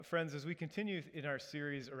Friends, as we continue in our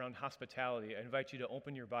series around hospitality, I invite you to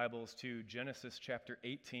open your Bibles to Genesis chapter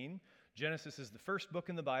 18. Genesis is the first book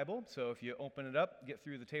in the Bible, so if you open it up, get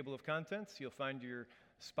through the table of contents, you'll find your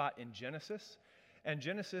spot in Genesis. And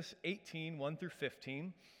Genesis 18, 1 through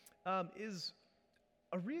 15, is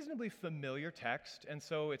a reasonably familiar text, and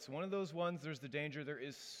so it's one of those ones, there's the danger, there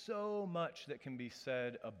is so much that can be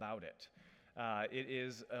said about it. It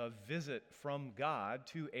is a visit from God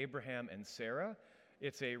to Abraham and Sarah.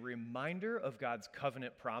 It's a reminder of God's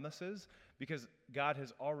covenant promises because God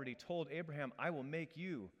has already told Abraham, I will make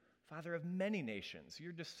you father of many nations.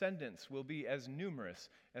 Your descendants will be as numerous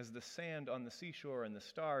as the sand on the seashore and the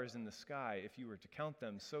stars in the sky. If you were to count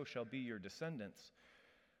them, so shall be your descendants.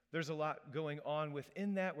 There's a lot going on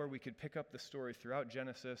within that where we could pick up the story throughout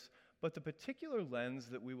Genesis, but the particular lens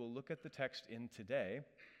that we will look at the text in today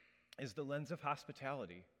is the lens of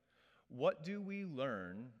hospitality. What do we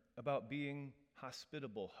learn about being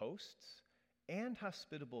hospitable hosts and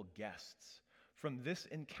hospitable guests from this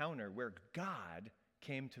encounter where God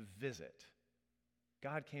came to visit?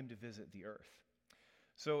 God came to visit the earth.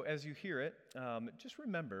 So as you hear it, just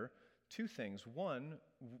remember two things. One,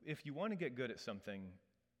 if you want to get good at something,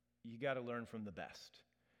 you got to learn from the best.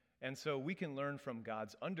 And so we can learn from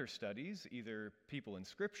God's understudies, either people in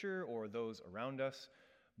Scripture or those around us,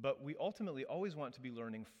 but we ultimately always want to be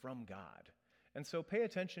learning from God. And so pay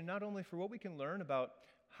attention not only for what we can learn about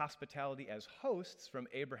hospitality as hosts from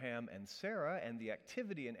Abraham and Sarah and the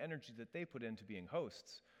activity and energy that they put into being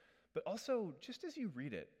hosts, but also just as you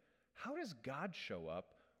read it, how does God show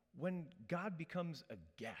up when God becomes a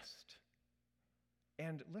guest?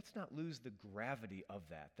 And let's not lose the gravity of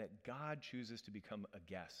that God chooses to become a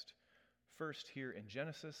guest. First here in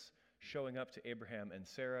Genesis, showing up to Abraham and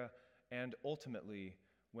Sarah, and ultimately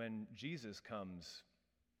when Jesus comes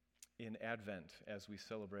in Advent as we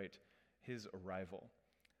celebrate his arrival.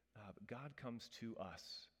 God comes to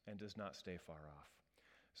us and does not stay far off.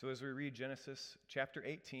 So as we read Genesis chapter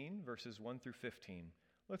 18, verses 1 through 15,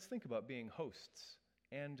 let's think about being hosts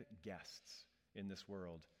and guests in this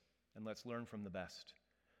world, and let's learn from the best.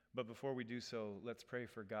 But before we do so, let's pray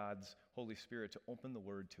for God's Holy Spirit to open the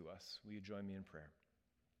word to us. Will you join me in prayer?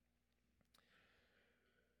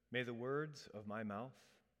 May the words of my mouth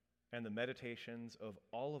and the meditations of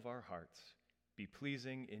all of our hearts be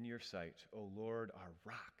pleasing in your sight, O Lord, our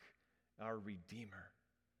rock, our Redeemer,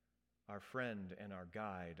 our friend and our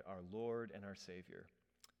guide, our Lord and our Savior.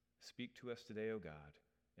 Speak to us today, O God,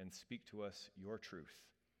 and speak to us your truth,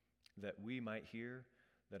 that we might hear,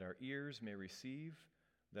 that our ears may receive,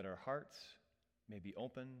 that our hearts may be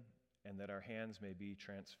open, and that our hands may be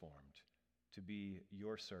transformed to be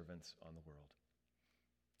your servants on the world.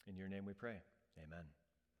 In your name we pray. Amen.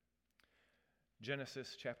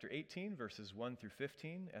 Genesis chapter 18, verses 1 through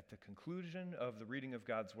 15. At the conclusion of the reading of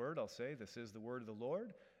God's word, I'll say, this is the word of the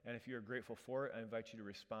Lord. And if you're grateful for it, I invite you to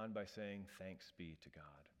respond by saying, thanks be to God.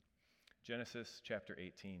 Genesis chapter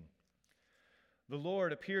 18. The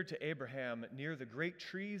Lord appeared to Abraham near the great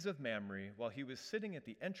trees of Mamre while he was sitting at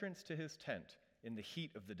the entrance to his tent in the heat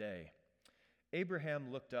of the day.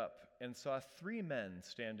 Abraham looked up and saw 3 men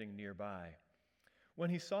standing nearby. When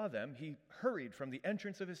he saw them, he hurried from the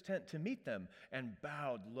entrance of his tent to meet them and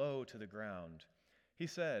bowed low to the ground. He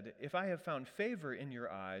said, If I have found favor in your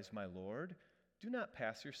eyes, my Lord, do not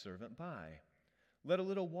pass your servant by. Let a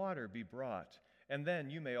little water be brought, and then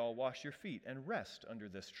you may all wash your feet and rest under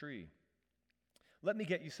this tree. Let me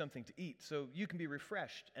get you something to eat so you can be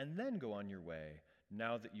refreshed and then go on your way,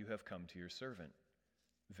 now that you have come to your servant.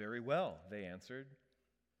 Very well, they answered.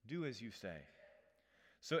 Do as you say.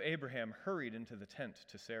 So Abraham hurried into the tent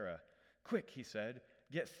to Sarah. Quick, he said,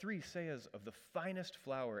 get 3 seahs of the finest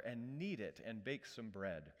flour and knead it and bake some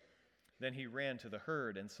bread. Then he ran to the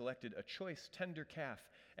herd and selected a choice tender calf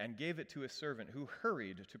and gave it to a servant who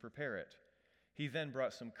hurried to prepare it. He then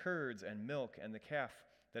brought some curds and milk and the calf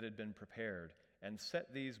that had been prepared and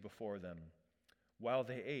set these before them. While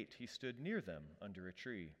they ate, he stood near them under a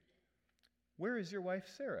tree. Where is your wife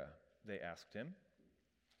Sarah? They asked him.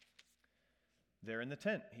 There in the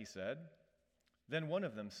tent, he said. Then one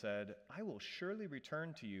of them said, I will surely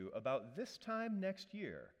return to you about this time next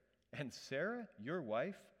year, and Sarah, your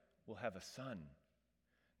wife, will have a son.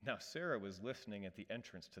 Now Sarah was listening at the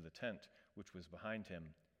entrance to the tent, which was behind him.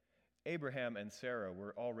 Abraham and Sarah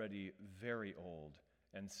were already very old,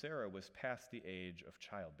 and Sarah was past the age of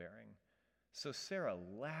childbearing. So Sarah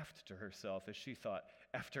laughed to herself as she thought,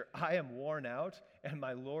 After I am worn out and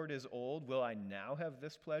my Lord is old, will I now have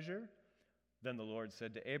this pleasure? Then the Lord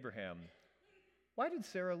said to Abraham, Why did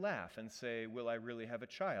Sarah laugh and say, Will I really have a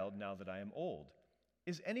child now that I am old?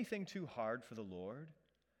 Is anything too hard for the Lord?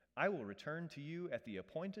 I will return to you at the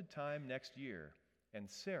appointed time next year, and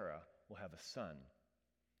Sarah will have a son."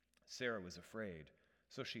 Sarah was afraid,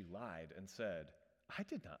 so she lied and said, "I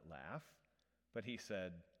did not laugh." But he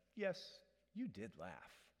said, "Yes, you did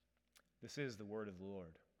laugh." This is the word of the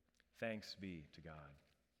Lord. Thanks be to God.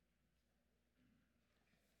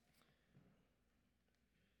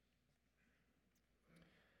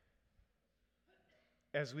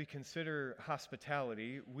 As we consider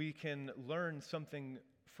hospitality, we can learn something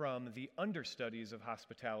from the understudies of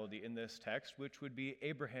hospitality in this text, which would be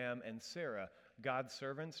Abraham and Sarah, God's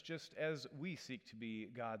servants, just as we seek to be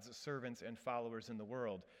God's servants and followers in the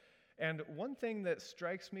world. And one thing that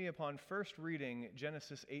strikes me upon first reading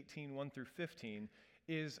Genesis 18, 1 through 15,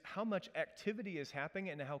 is how much activity is happening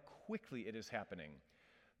and how quickly it is happening.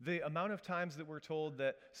 The amount of times that we're told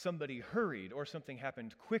that somebody hurried or something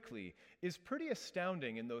happened quickly is pretty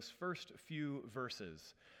astounding in those first few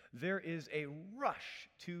verses. There is a rush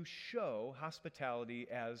to show hospitality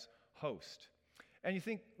as host. And you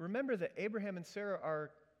think, remember that Abraham and Sarah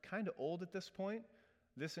are kind of old at this point.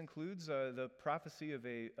 This includes the prophecy of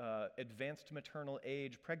a advanced maternal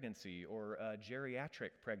age pregnancy or geriatric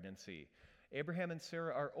pregnancy. Abraham and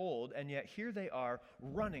Sarah are old, and yet here they are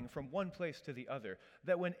running from one place to the other.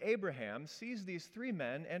 That when Abraham sees these three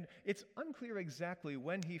men, and it's unclear exactly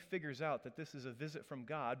when he figures out that this is a visit from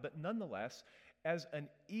God, but nonetheless, as an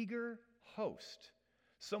eager host,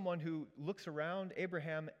 someone who looks around,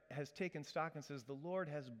 Abraham has taken stock and says, "The Lord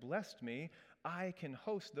has blessed me. I can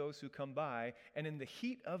host those who come by." And in the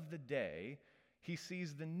heat of the day, he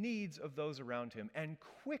sees the needs of those around him and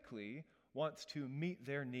quickly wants to meet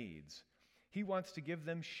their needs. He wants to give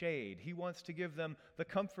them shade. He wants to give them the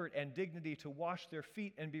comfort and dignity to wash their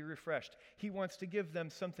feet and be refreshed. He wants to give them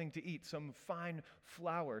something to eat, some fine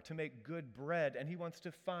flour to make good bread, and he wants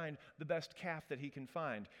to find the best calf that he can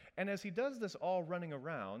find. And as he does this all running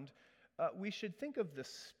around, we should think of the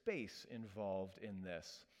space involved in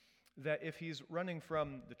this. That if he's running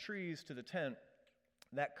from the trees to the tent,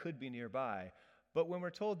 that could be nearby. But when we're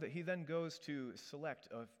told that he then goes to select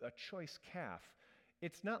a choice calf,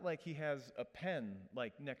 it's not like he has a pen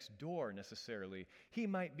like next door necessarily. He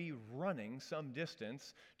might be running some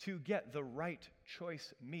distance to get the right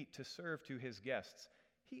choice meat to serve to his guests.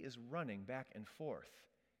 He is running back and forth.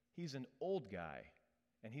 He's an old guy,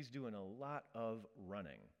 and he's doing a lot of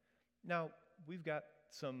running. Now, we've got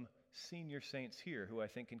some senior saints here who I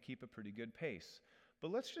think can keep a pretty good pace. But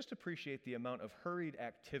let's just appreciate the amount of hurried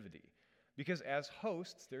activity, because as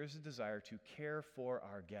hosts, there is a desire to care for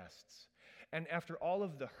our guests. And after all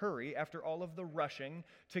of the hurry, after all of the rushing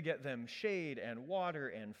to get them shade and water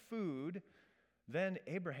and food, then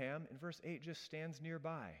Abraham, in verse 8, just stands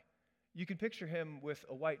nearby. You can picture him with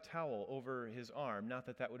a white towel over his arm, not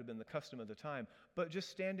that that would have been the custom of the time, but just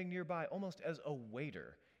standing nearby almost as a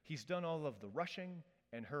waiter. He's done all of the rushing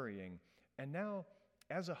and hurrying, and now,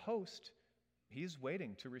 as a host, he's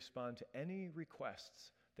waiting to respond to any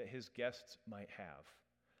requests that his guests might have.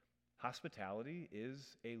 Hospitality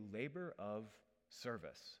is a labor of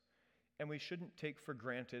service, and we shouldn't take for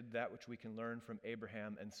granted that which we can learn from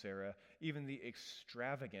Abraham and Sarah, even the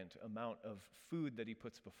extravagant amount of food that he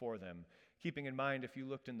puts before them. Keeping in mind, if you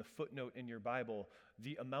looked in the footnote in your Bible,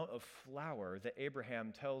 the amount of flour that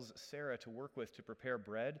Abraham tells Sarah to work with to prepare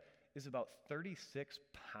bread is about 36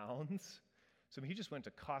 pounds. So he just went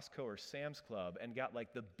to Costco or Sam's Club and got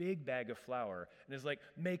like the big bag of flour and is like,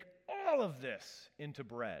 make all of this into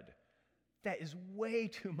bread. That is way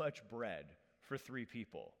too much bread for 3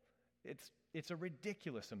 people. It's a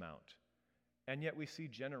ridiculous amount. And yet we see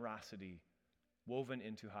generosity woven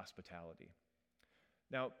into hospitality.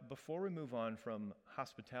 Now, before we move on from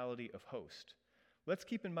hospitality of host, let's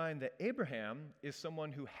keep in mind that Abraham is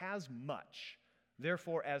someone who has much,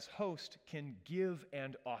 therefore as host can give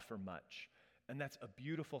and offer much. And that's a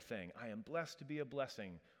beautiful thing. I am blessed to be a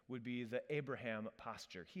blessing would be the Abraham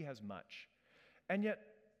posture. He has much. And yet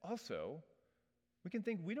also, we can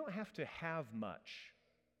think we don't have to have much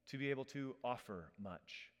to be able to offer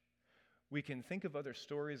much. We can think of other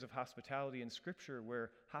stories of hospitality in Scripture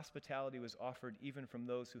where hospitality was offered even from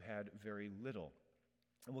those who had very little.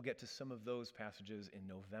 And we'll get to some of those passages in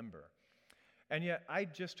November. And yet, I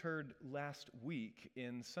just heard last week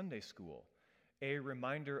in Sunday school a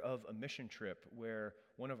reminder of a mission trip where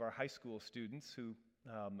one of our high school students who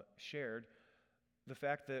shared the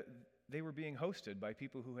fact that they were being hosted by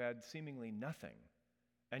people who had seemingly nothing,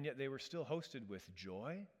 and yet they were still hosted with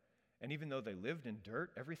joy. And even though they lived in dirt,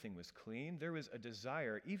 everything was clean, there was a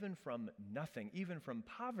desire, even from nothing, even from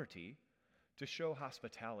poverty, to show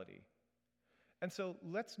hospitality. And so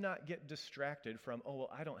let's not get distracted from, oh, well,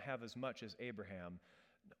 I don't have as much as Abraham.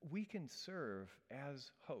 We can serve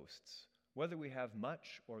as hosts, whether we have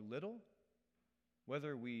much or little,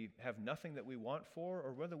 whether we have nothing that we want for,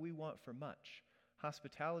 or whether we want for much.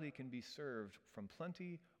 Hospitality can be served from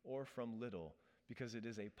plenty or from little, because it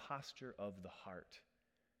is a posture of the heart.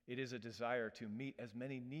 It is a desire to meet as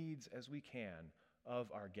many needs as we can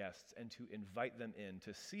of our guests and to invite them in,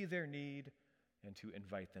 to see their need and to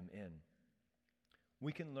invite them in.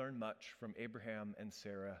 We can learn much from Abraham and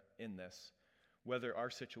Sarah in this. Whether our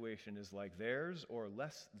situation is like theirs or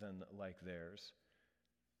less than like theirs,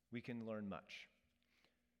 we can learn much.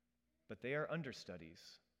 But they are understudies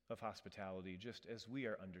of hospitality, just as we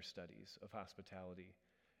are understudies of hospitality.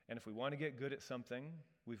 And if we want to get good at something,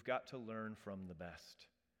 we've got to learn from the best.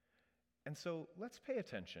 And so let's pay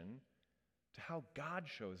attention to how God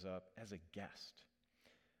shows up as a guest.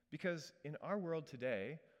 Because in our world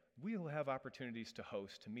today, we will have opportunities to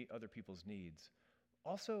host, to meet other people's needs.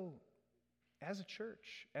 Also, as a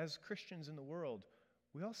church, as Christians in the world,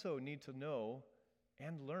 we also need to know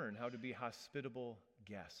and learn how to be hospitable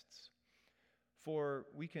guests. For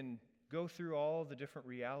we can go through all the different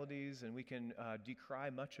realities and we can decry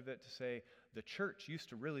much of it to say the church used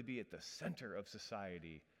to really be at the center of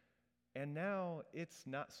society, and now it's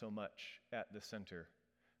not so much at the center.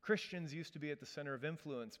 Christians used to be at the center of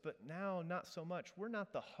influence, but now not so much. We're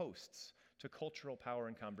not the hosts to cultural power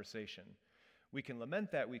and conversation. We can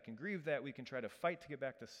lament that, we can grieve that, we can try to fight to get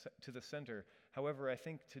back to the center. However, I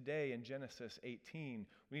think today in Genesis 18,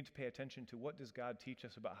 we need to pay attention to what does God teach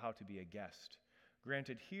us about how to be a guest.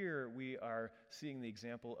 Granted, here we are seeing the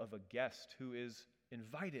example of a guest who is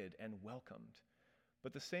invited and welcomed.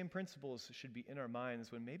 But the same principles should be in our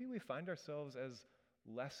minds when maybe we find ourselves as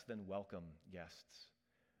less than welcome guests.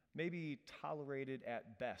 Maybe tolerated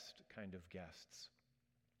at best kind of guests.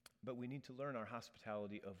 But we need to learn our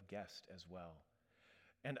hospitality of guest as well.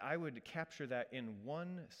 And I would capture that in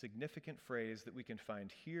one significant phrase that we can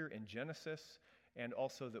find here in Genesis and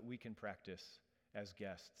also that we can practice as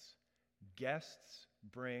guests. Guests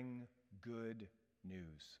bring good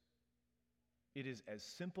news. It is as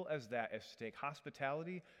simple as that, as to take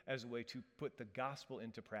hospitality as a way to put the gospel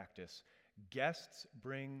into practice. Guests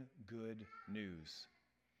bring good news.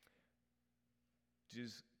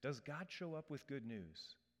 Does God show up with good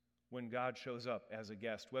news? When God shows up as a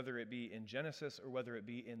guest, whether it be in Genesis or whether it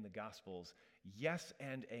be in the Gospels, yes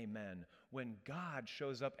and amen. When God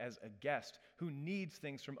shows up as a guest who needs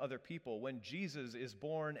things from other people, when Jesus is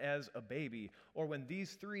born as a baby, or when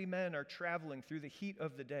these three men are traveling through the heat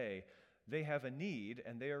of the day, they have a need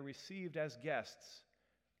and they are received as guests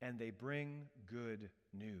and they bring good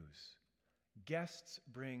news. Guests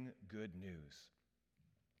bring good news.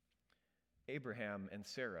 Abraham and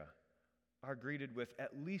Sarah are greeted with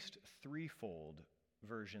at least threefold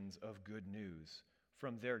versions of good news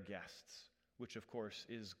from their guests, which of course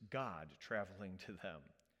is God traveling to them.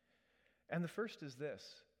 And the first is this: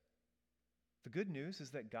 the good news is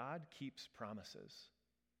that God keeps promises.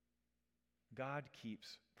 God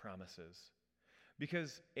keeps promises.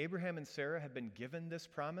 Because Abraham and Sarah have been given this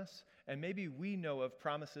promise, and maybe we know of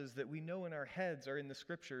promises that we know in our heads are in the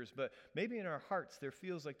scriptures, but maybe in our hearts there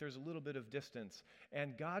feels like there's a little bit of distance.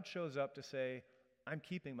 And God shows up to say, I'm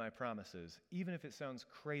keeping my promises. Even if it sounds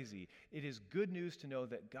crazy, it is good news to know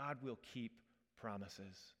that God will keep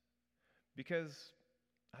promises. Because,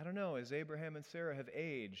 I don't know, as Abraham and Sarah have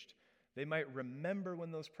aged, they might remember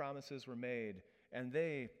when those promises were made, and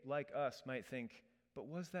they, like us, might think, but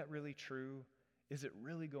was that really true? Is it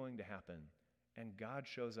really going to happen? And God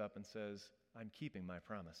shows up and says, I'm keeping my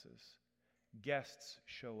promises. Guests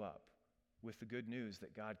show up with the good news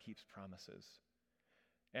that God keeps promises.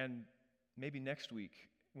 And maybe next week,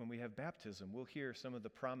 when we have baptism, we'll hear some of the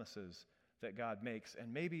promises that God makes.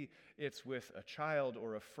 And maybe it's with a child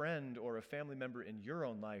or a friend or a family member in your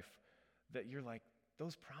own life that you're like,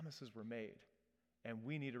 those promises were made. And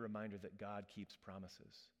we need a reminder that God keeps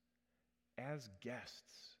promises. As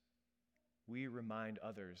guests, we remind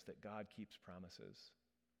others that God keeps promises.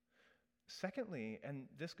 Secondly, and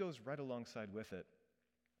this goes right alongside with it,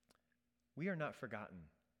 we are not forgotten.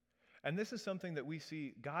 And this is something that we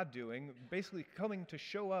see God doing, basically coming to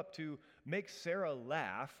show up to make Sarah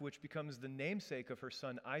laugh, which becomes the namesake of her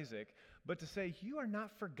son Isaac, but to say, you are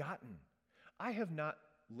not forgotten. I have not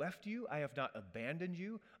left you. I have not abandoned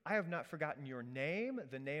you. I have not forgotten your name,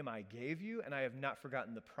 the name I gave you, and I have not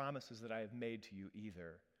forgotten the promises that I have made to you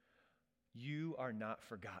either. You are not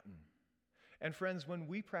forgotten. And friends, when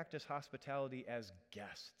we practice hospitality as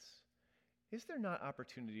guests, is there not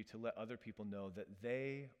opportunity to let other people know that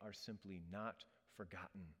they are simply not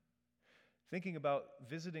forgotten? Thinking about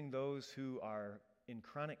visiting those who are in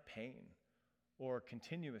chronic pain or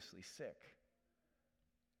continuously sick.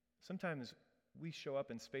 Sometimes we show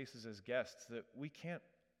up in spaces as guests that we can't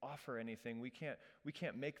offer anything. We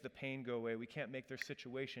can't make the pain go away. We can't make their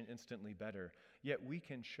situation instantly better. Yet we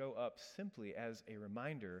can show up simply as a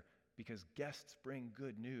reminder, because guests bring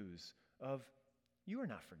good news of, you are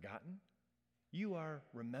not forgotten. You are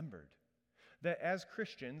remembered. That as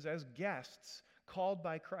Christians, as guests, called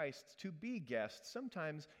by Christ to be guests,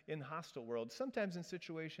 sometimes in hostile worlds, sometimes in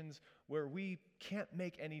situations where we can't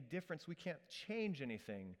make any difference, we can't change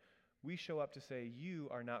anything, we show up to say, you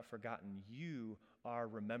are not forgotten, you are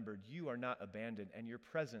remembered, you are not abandoned, and your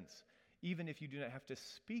presence, even if you do not have to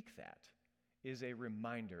speak that, is a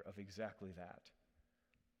reminder of exactly that.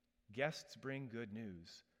 Guests bring good news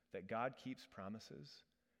that God keeps promises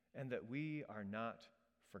and that we are not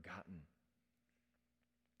forgotten.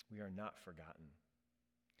 We are not forgotten.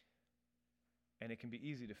 And it can be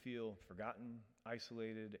easy to feel forgotten,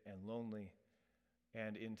 isolated, and lonely.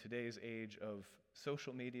 And in today's age of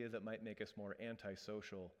social media that might make us more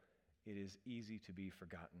antisocial, it is easy to be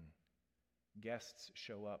forgotten. Guests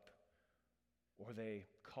show up, or they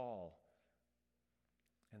call,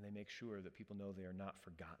 and they make sure that people know they are not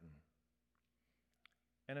forgotten.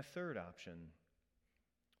 And a third option,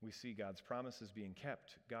 we see God's promises being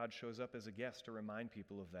kept. God shows up as a guest to remind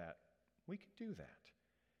people of that. We can do that.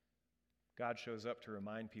 God shows up to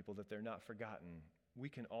remind people that they're not forgotten. We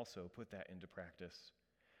can also put that into practice.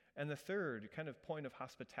 And the third kind of point of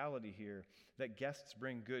hospitality here, that guests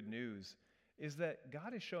bring good news, is that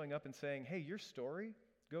God is showing up and saying, hey, your story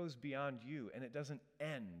goes beyond you, and it doesn't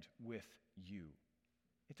end with you.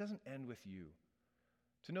 It doesn't end with you.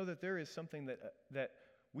 To know that there is something that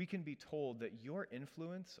we can be told that your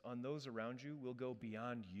influence on those around you will go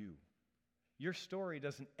beyond you. Your story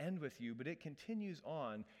doesn't end with you, but it continues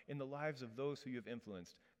on in the lives of those who you have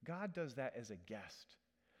influenced. God does that as a guest.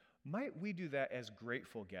 Might we do that as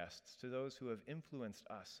grateful guests to those who have influenced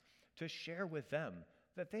us, to share with them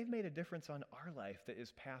that they've made a difference on our life that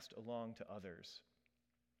is passed along to others?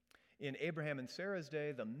 In Abraham and Sarah's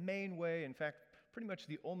day, the main way, in fact, pretty much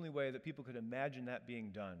the only way that people could imagine that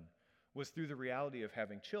being done was through the reality of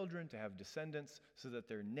having children, to have descendants, so that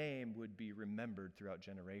their name would be remembered throughout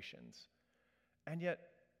generations. And yet,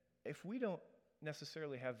 if we don't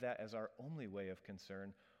necessarily have that as our only way of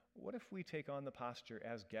concern, what if we take on the posture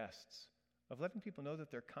as guests of letting people know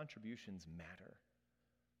that their contributions matter,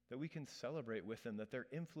 that we can celebrate with them, that their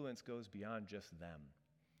influence goes beyond just them?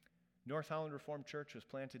 North Holland Reformed Church was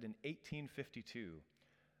planted in 1852.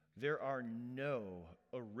 There are no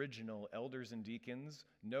original elders and deacons,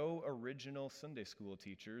 no original Sunday school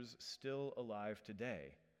teachers still alive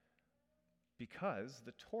today, because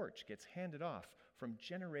the torch gets handed off from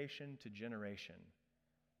generation to generation.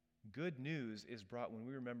 Good news is brought when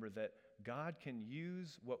we remember that God can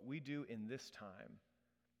use what we do in this time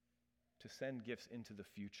to send gifts into the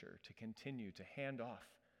future, to continue to hand off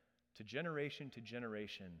to generation,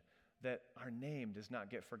 that our name does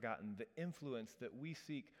not get forgotten. The influence that we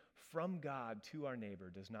seek from God to our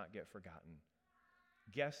neighbor does not get forgotten.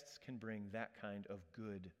 Guests can bring that kind of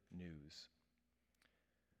good news.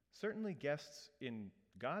 Certainly, guests in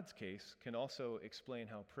God's case can also explain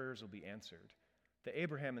how prayers will be answered. That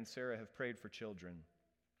Abraham and Sarah have prayed for children.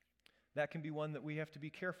 That can be one that we have to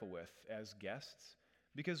be careful with as guests,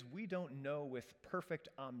 because we don't know with perfect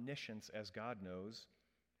omniscience as God knows,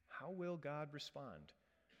 how will God respond?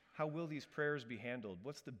 How will these prayers be handled?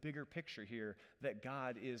 What's the bigger picture here that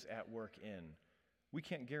God is at work in? We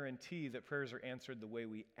can't guarantee that prayers are answered the way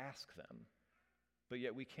we ask them, but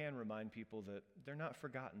yet we can remind people that they're not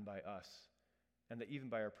forgotten by us, and that even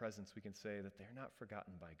by our presence we can say that they're not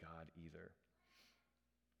forgotten by God either.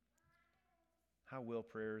 How will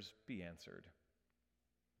prayers be answered?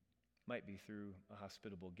 Might be through a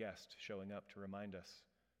hospitable guest showing up to remind us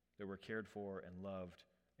that we're cared for and loved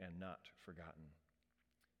and not forgotten.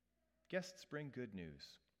 Guests bring good news.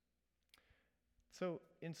 So,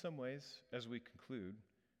 in some ways, as we conclude,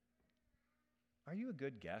 are you a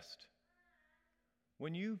good guest?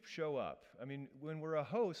 When you show up, when we're a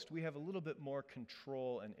host, we have a little bit more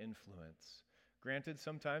control and influence. Granted,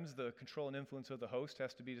 sometimes the control and influence of the host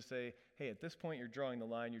has to be to say, hey, at this point you're drawing the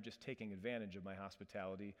line, you're just taking advantage of my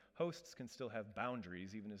hospitality. Hosts can still have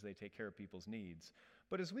boundaries, even as they take care of people's needs.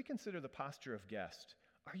 But as we consider the posture of guest,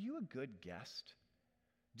 are you a good guest?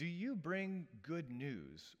 Do you bring good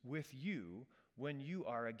news with you when you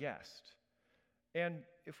are a guest? And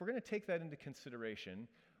if we're going to take that into consideration,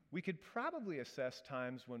 we could probably assess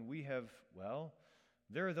times when we have,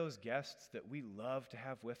 there are those guests that we love to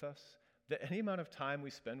have with us, that any amount of time we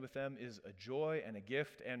spend with them is a joy and a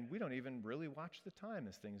gift, and we don't even really watch the time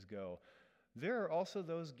as things go. There are also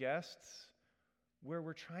those guests where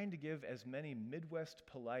we're trying to give as many Midwest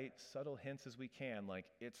polite, subtle hints as we can, like,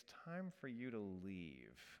 it's time for you to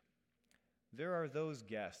leave. There are those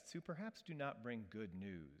guests who perhaps do not bring good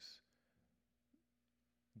news.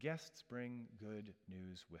 Guests bring good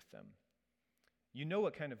news with them. You know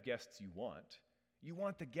what kind of guests you want. You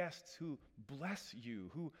want the guests who bless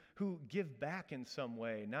you, who give back in some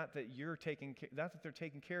way, not that they're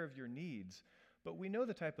taking care of your needs, but we know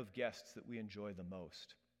the type of guests that we enjoy the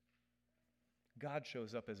most. God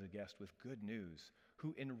shows up as a guest with good news,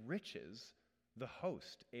 who enriches the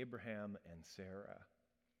host, Abraham and Sarah.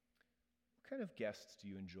 What kind of guests do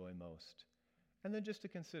you enjoy most? And then just to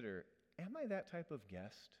consider, am I that type of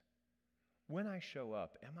guest? When I show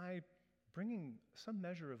up, am I bringing some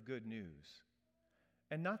measure of good news?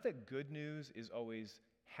 And not that good news is always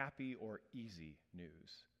happy or easy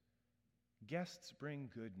news. Guests bring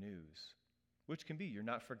good news, which can be you're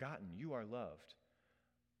not forgotten, you are loved.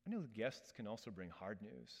 I know guests can also bring hard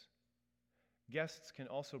news. Guests can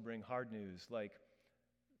also bring hard news, like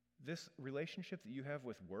this relationship that you have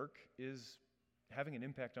with work is having an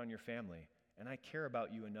impact on your family, and I care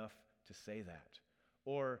about you enough to say that.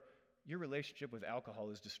 Or your relationship with alcohol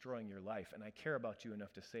is destroying your life, and I care about you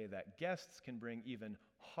enough to say that. Guests can bring even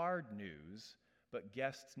hard news, but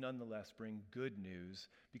guests nonetheless bring good news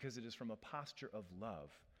because it is from a posture of love.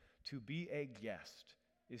 To be a guest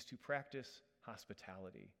is to practice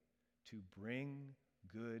hospitality, to bring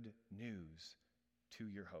good news to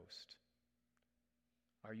your host.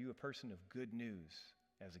 Are you a person of good news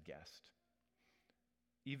as a guest?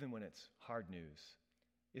 Even when it's hard news,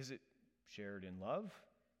 is it shared in love?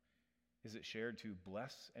 Is it shared to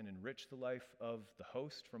bless and enrich the life of the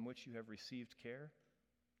host from which you have received care?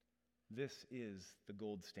 This is the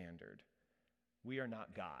gold standard. We are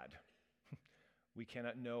not God. We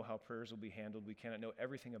cannot know how prayers will be handled. We cannot know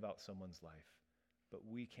everything about someone's life, but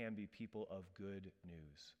we can be people of good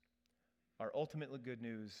news. Our ultimately good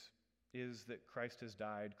news is that Christ has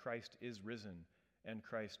died, Christ is risen, and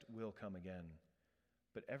Christ will come again.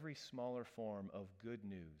 But every smaller form of good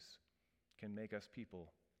news can make us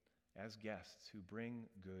people as guests who bring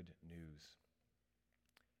good news.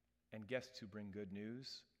 And guests who bring good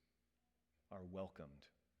news are welcomed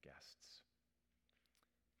guests.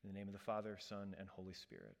 In the name of the Father, Son, and Holy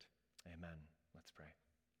Spirit, amen. Let's pray.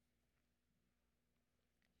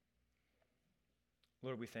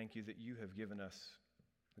 Lord, we thank you that you have given us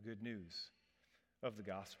the good news of the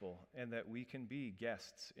gospel and that we can be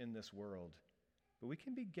guests in this world, but we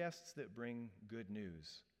can be guests that bring good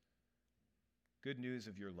news. Good news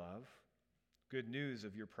of your love, good news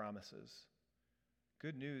of your promises,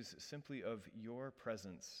 good news simply of your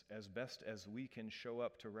presence as best as we can show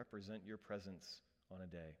up to represent your presence on a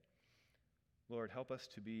day. Lord, help us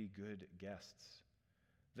to be good guests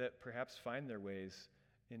that perhaps find their ways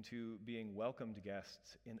into being welcomed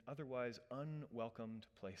guests in otherwise unwelcomed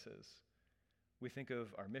places. We think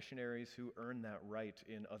of our missionaries who earn that right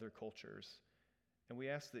in other cultures. And we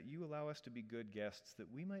ask that you allow us to be good guests,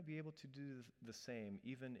 that we might be able to do the same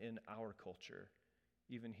even in our culture,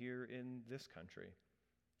 even here in this country.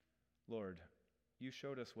 Lord, you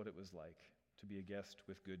showed us what it was like to be a guest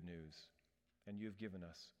with good news, and you have given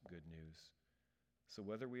us good news. So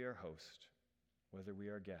whether we are host, whether we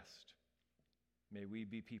are guest, may we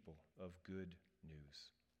be people of good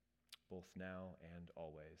news, both now and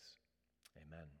always. Amen.